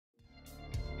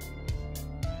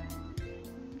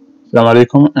Assalamu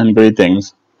alaikum and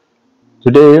greetings.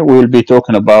 Today we will be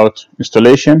talking about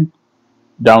installation,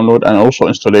 download and also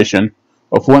installation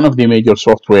of one of the major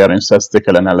software in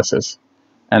statistical analysis,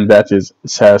 and that is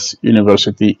SAS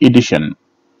University Edition.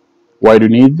 Why do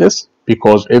you need this?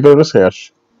 Because every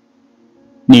research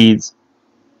needs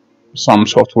some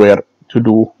software to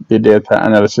do the data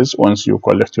analysis. Once you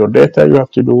collect your data, you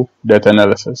have to do data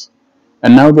analysis.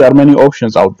 And now there are many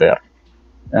options out there.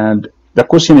 And the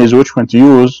question is which one to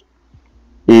use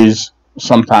is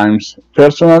sometimes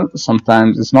personal,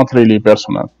 sometimes it's not really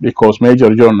personal, because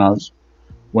major journals,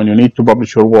 when you need to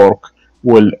publish your work,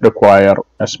 will require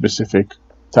a specific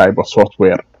type of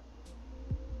software.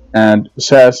 And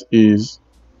SAS is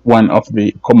one of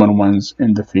the common ones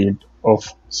in the field of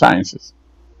sciences.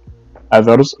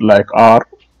 Others like R,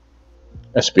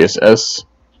 SPSS,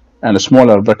 and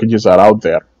smaller packages are out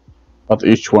there, but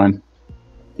each one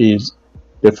is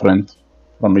different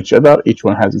from each other. Each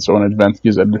one has its own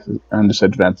advantages and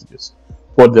disadvantages.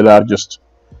 For the largest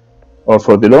or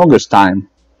for the longest time,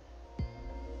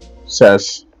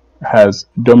 SAS has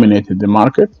dominated the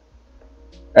market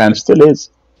and still is.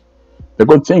 The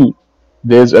good thing,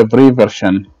 there's a free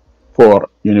version for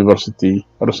university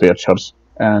researchers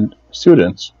and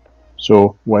students.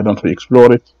 So why don't we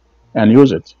explore it and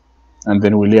use it? And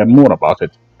then we learn more about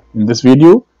it. In this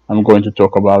video, I'm going to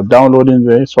talk about downloading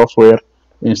the software,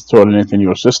 installing it in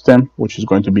your system, which is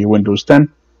going to be Windows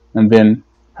 10, and then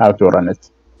how to run it.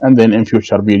 And then in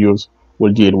future videos,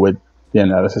 we'll deal with the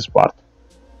analysis part.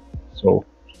 So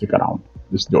stick around.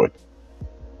 Let's do it.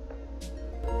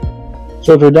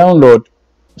 So to download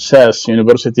SAS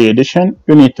University Edition,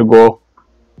 you need to go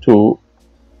to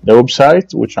the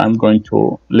website, which I'm going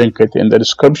to link it in the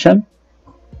description.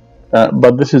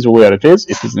 But this is where it is.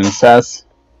 It is in SAS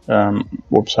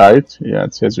website. Yeah,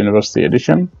 it says University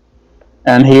Edition.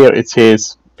 And here it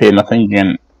says pay nothing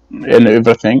in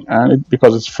everything, and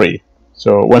because it's free.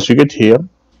 So once you get here,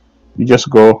 you just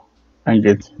go and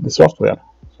get the software.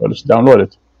 So let's download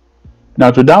it.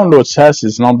 Now to download SAS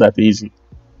is not that easy.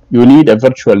 You need a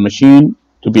virtual machine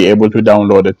to be able to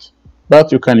download it,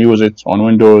 but you can use it on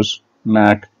Windows,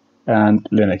 Mac, and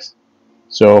Linux.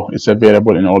 So it's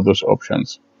available in all those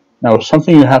options. Now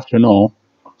something you have to know,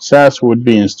 SAS would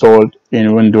be installed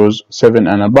in Windows 7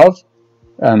 and above.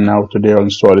 And now today I'll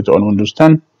install it on Windows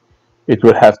 10. It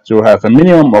will have to have a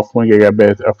minimum of 1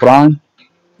 GB of RAM,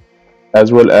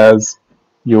 as well as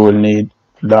you will need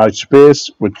large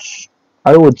space, which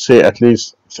I would say at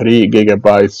least 3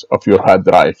 GB of your hard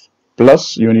drive.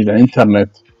 Plus you need an internet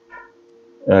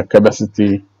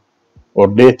capacity or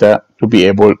data to be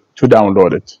able to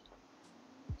download it.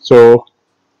 So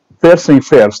first thing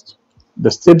first, the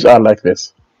steps are like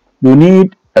this. You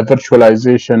need a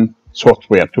virtualization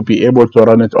software to be able to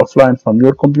run it offline from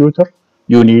your computer.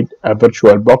 You need a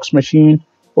VirtualBox machine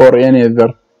or any other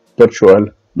virtual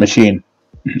machine.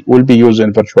 We'll be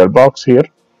using VirtualBox here.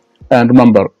 And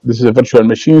remember, this is a virtual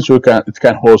machine, so it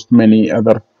can host many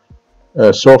other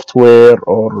software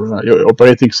or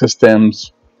operating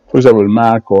systems, for example,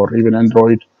 Mac or even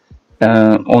Android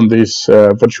on this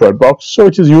VirtualBox. So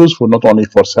it is useful not only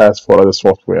for SAS, for other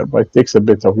software, but it takes a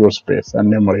bit of your space and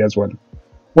memory as well.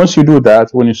 Once you do that,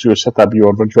 when you set up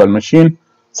your virtual machine,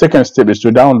 second step is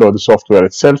to download the software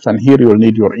itself, and here you'll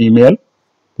need your email.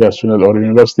 Personal or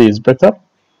university is better.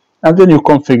 And then you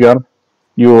configure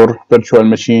your virtual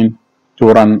machine to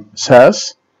run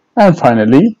SAS, and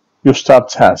finally you start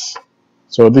SAS.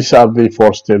 So these are the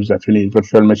 4 steps that you need: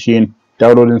 virtual machine,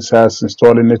 downloading SAS,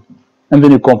 installing it, and then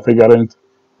you configure it,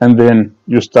 and then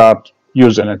you start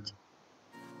using it.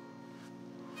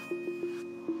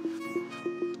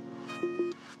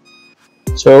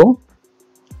 So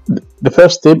the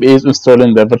first step is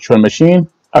installing the virtual machine.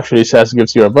 Actually, SAS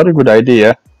gives you a very good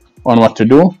idea on what to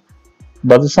do,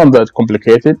 but it's not that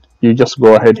complicated. You just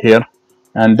go ahead here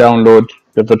and download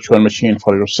the virtual machine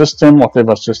for your system,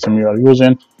 whatever system you are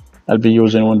using. I'll be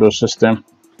using Windows system,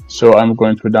 so I'm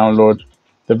going to download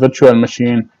the virtual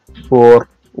machine for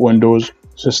Windows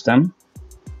system,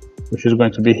 which is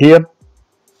going to be here.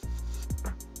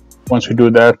 Once you do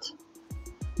that,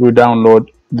 you download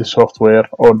the software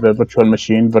or the virtual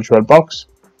machine, VirtualBox,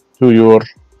 to your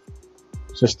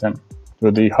system, to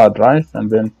the hard drive, and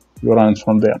then you run it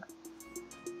from there.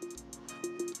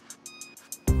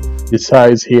 The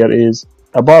size here is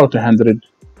about 100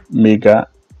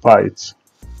 megabytes.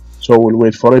 So we'll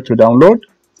wait for it to download,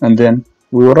 and then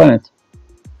we will run it.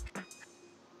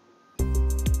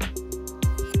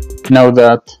 Now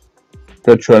that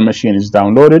virtual machine is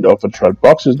downloaded or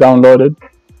VirtualBox is downloaded,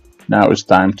 now it's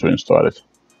time to install it.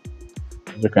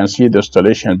 As you can see, the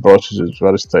installation process is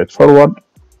very straightforward,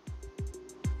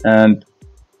 and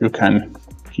you can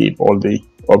keep all the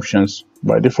options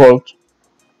by default,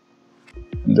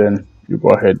 and then you go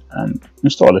ahead and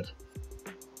install it.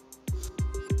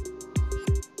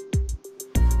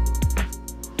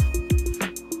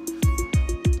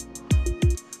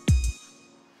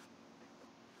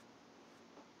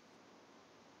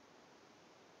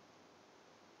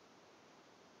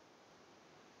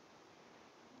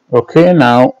 Okay,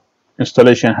 now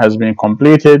installation has been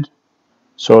completed,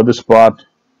 so this part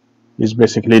is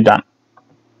basically done.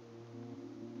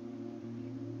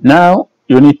 Now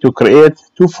you need to create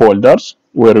 2 folders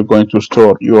where you're going to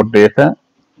store your data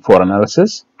for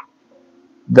analysis.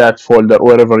 That folder,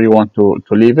 wherever you want to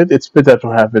leave it, it's better to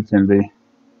have it in the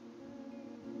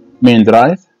main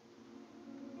drive.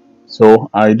 So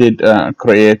I did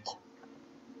create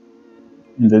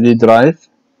in the D drive.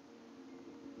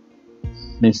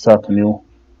 Let me start a new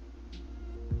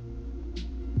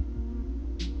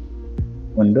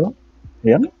window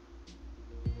here.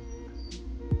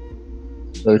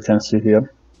 So you can see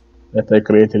here that I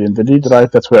created in the D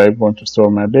drive. That's where I want to store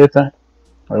my data.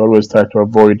 I always try to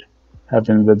avoid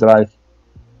having the drive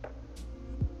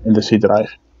in the C drive.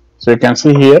 So you can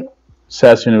see here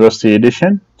SAS University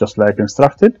Edition, just like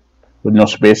instructed, with no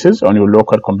spaces, on your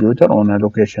local computer, on a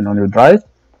location on your drive.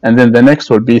 And then the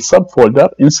next will be subfolder.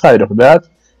 Inside of that,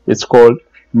 it's called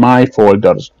My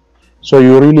Folders. So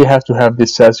you really have to have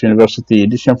this SAS University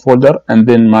Edition folder and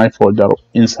then My Folder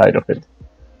inside of it.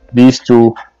 These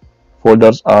 2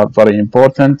 folders are very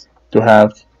important to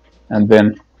have, and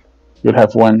then you'll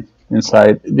have one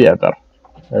inside the other,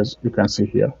 as you can see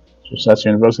here. So SAS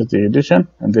University Edition,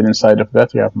 and then inside of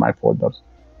that you have My Folders.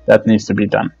 That needs to be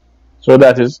done. So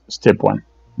that is step 1.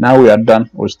 Now we are done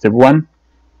with step 1.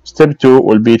 Step 2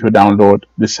 will be to download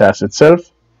the SAS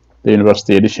itself, the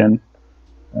University Edition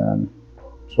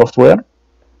software.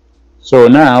 So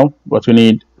now what you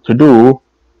need to do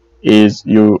is,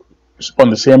 you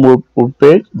on the same web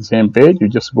page, the same page, you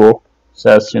just go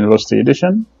SAS University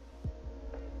Edition.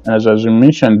 As I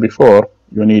mentioned before,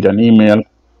 you need an email,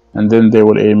 and then they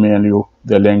will email you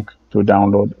the link to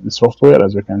download the software,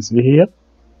 as you can see here.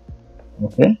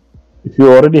 Okay, if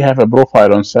you already have a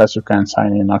profile on SAS, you can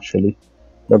sign in, actually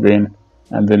log in,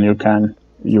 and then you can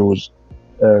use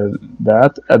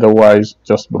that. Otherwise,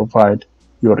 just provide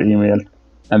your email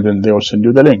and then they will send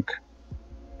you the link.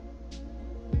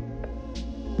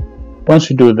 Once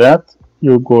you do that,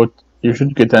 you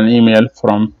should get an email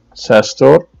from SAS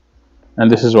Store, and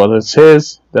this is what it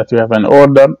says, that you have an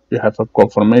order, you have a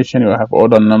confirmation, you have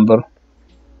order number,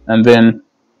 and then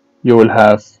you will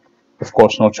have, of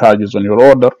course, no charges on your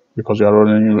order because you are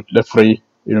ordering the free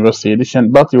University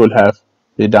Edition, but you will have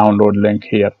the download link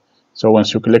here. So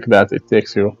once you click that, it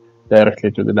takes you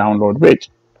directly to the download page.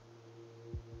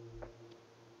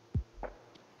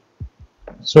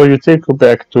 So you take you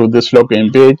back to this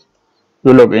login page.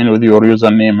 You log in with your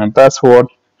username and password,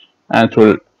 and it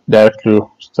will direct you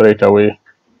straight away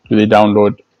to the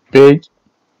download page.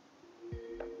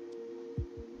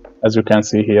 As you can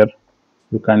see here,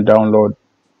 you can download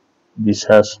the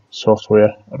SAS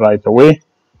software right away.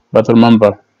 But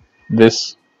remember,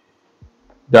 this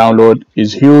download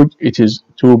is huge. It is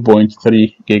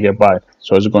 2.3 gigabytes,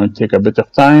 so it's going to take a bit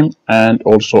of time, and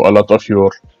also a lot of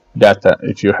your data.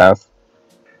 If you have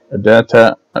a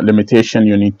data limitation,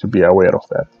 you need to be aware of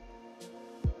that.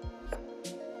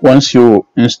 Once you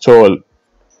install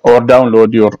or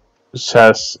download your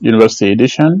SAS University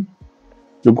Edition,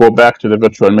 you go back to the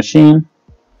virtual machine,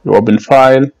 you open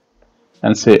File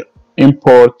and say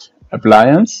Import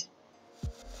Appliance,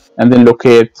 and then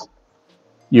locate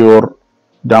your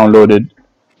downloaded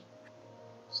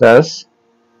SAS,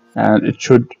 and it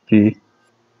should be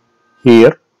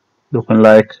here, looking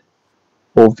like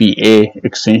OVA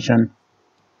extension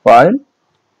file,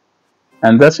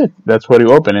 and that's it. That's where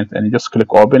you open it, and you just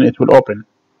click open, it will open,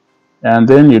 and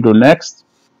then you do next,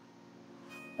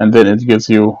 and then it gives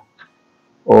you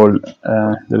all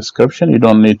the description. You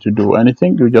don't need to do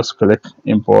anything, you just click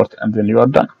import and then you are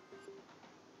done.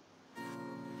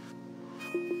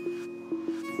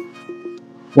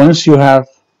 Once you have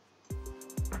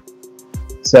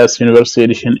SAS University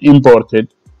Edition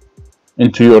imported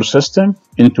into your system,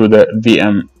 into the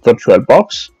VM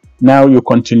VirtualBox, now you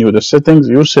continue the settings.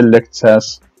 You select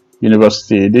SAS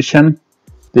University Edition,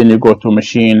 then you go to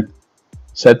machine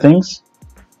settings,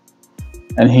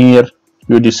 and here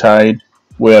you decide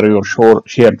where your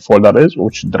shared folder is,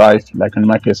 which drive, like in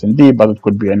my case in D, but it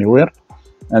could be anywhere,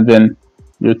 and then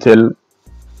you tell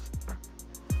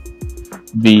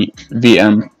the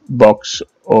VM box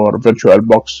or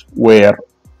VirtualBox where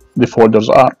the folders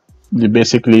are.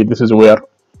 Basically, this is where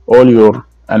all your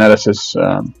analysis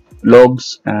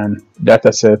logs and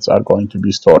data sets are going to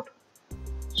be stored.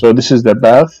 So this is the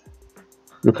path.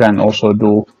 You can also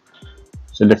do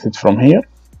select it from here.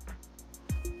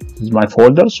 This is my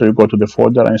folder, so you go to the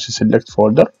folder and you select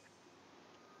folder,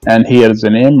 and here is the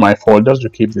name. My folders, you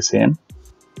keep the same,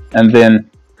 and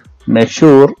then make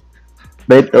sure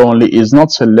read only is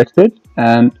not selected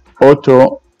and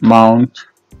auto mount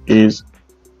is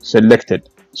selected.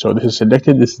 So this is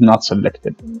selected, this is not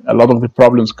selected. A lot of the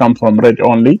problems come from read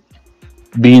only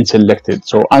being selected.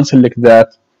 So unselect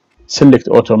that, select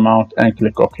auto mount and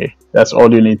click OK. That's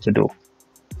all you need to do,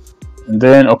 and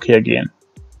then OK again.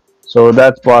 So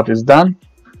that part is done,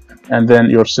 and then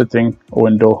your setting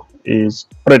window is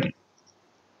ready.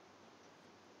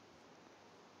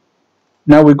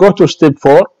 Now we go to step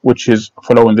 4, which is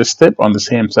following this step on the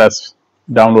same SAS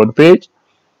download page.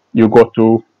 You go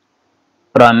to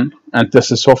run and test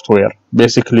the software.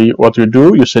 Basically what you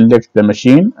do, you select the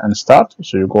machine and start.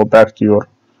 So you go back to your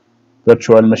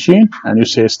virtual machine and you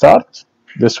say start.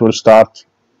 This will start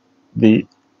the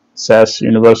SAS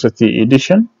University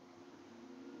Edition,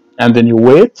 and then you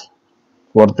wait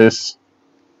for this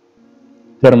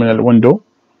terminal window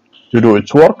to do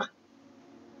its work.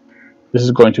 This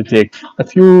is going to take a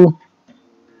few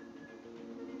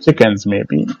seconds,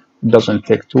 maybe. It doesn't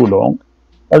take too long,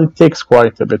 but it takes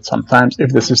quite a bit sometimes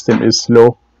if the system is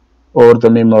slow or the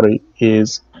memory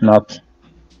is not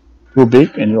too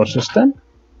big in your system.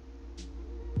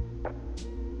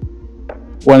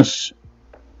 Once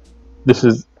this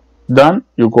is done,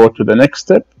 you go to the next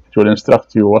step. It will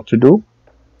instruct you what to do,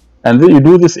 and then you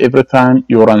do this every time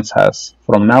you run SAS.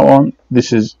 From now on,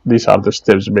 these are the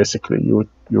steps. Basically,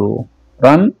 you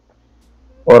run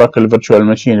Oracle Virtual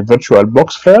Machine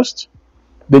VirtualBox first,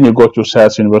 then you go to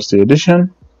SAS University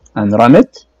Edition and run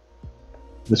it,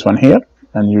 this one here,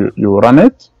 and you run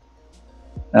it,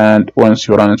 and once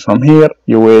you run it from here,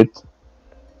 you wait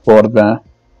for the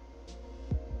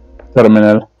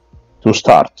terminal to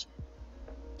start.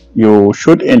 You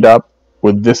should end up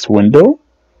with this window.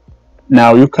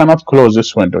 Now you cannot close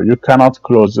this window.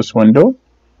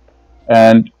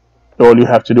 And all you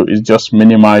have to do is just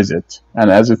minimize it.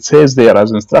 And as it says there,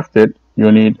 as instructed,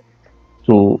 you need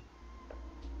to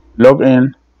log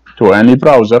in to any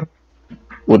browser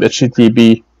with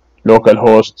HTTP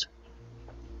localhost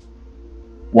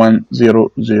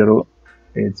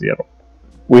 10080.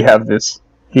 We have this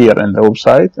here in the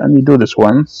website, and you do this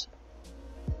once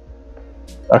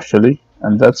actually,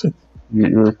 and that's it.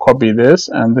 You copy this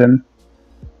and then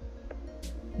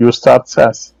you start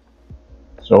SAS.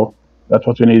 So that's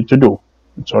what you need to do.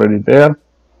 It's already there.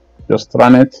 Just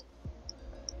run it,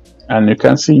 and you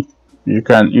can see you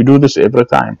do this every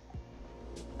time,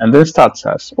 and then start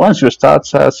SAS. Once you start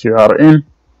SAS, you are in,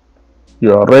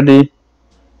 you are ready,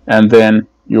 and then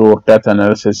your data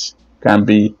analysis can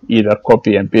be either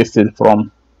copy and pasted from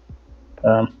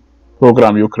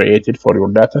program you created for your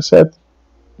data set,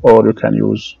 or you can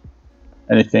use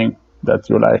anything that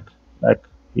you like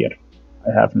here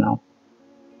I have now.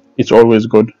 It's always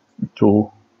good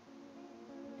to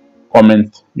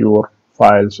comment your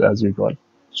files as usual.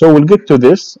 So we'll get to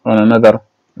this on another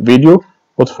video,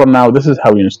 but for now this is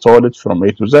how you install it from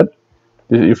A to Z.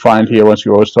 You find here, once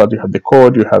you start, you have the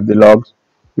code, you have the logs,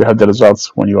 you have the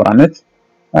results when you run it,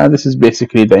 and this is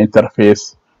basically the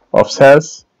interface of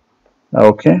SAS.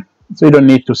 Okay, so you don't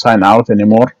need to sign out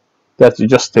anymore. That you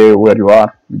just stay where you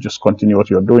are, you just continue what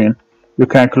you're doing. You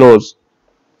can close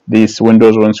these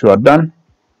windows once you are done.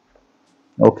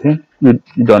 Okay, you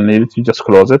don't need it, you just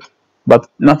close it, but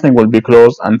nothing will be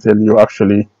closed until you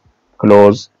actually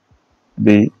close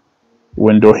the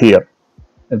window here.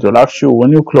 It will ask you,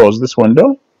 when you close this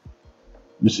window,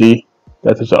 you see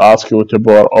that it will ask you to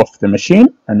power off the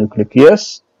machine, and you click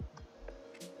yes,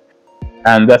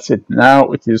 and that's it.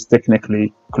 Now it is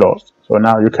technically closed, so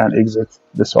now you can exit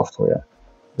the software.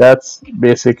 That's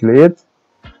basically it.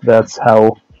 That's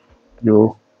how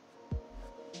you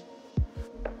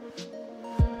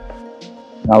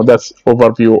Now that's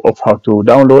overview of how to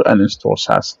download and install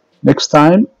SAS. Next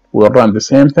time we'll run the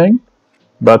same thing,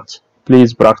 but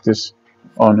please practice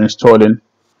on installing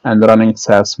and running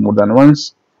SAS more than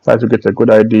once. Try to get a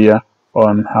good idea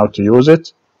on how to use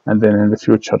it, and then in the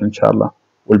future, inshallah,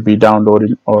 we'll be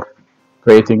downloading or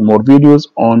creating more videos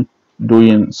on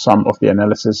doing some of the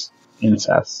analysis in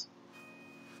SAS.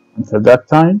 Until that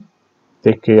time,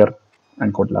 take care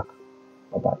and good luck.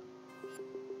 Bye-bye.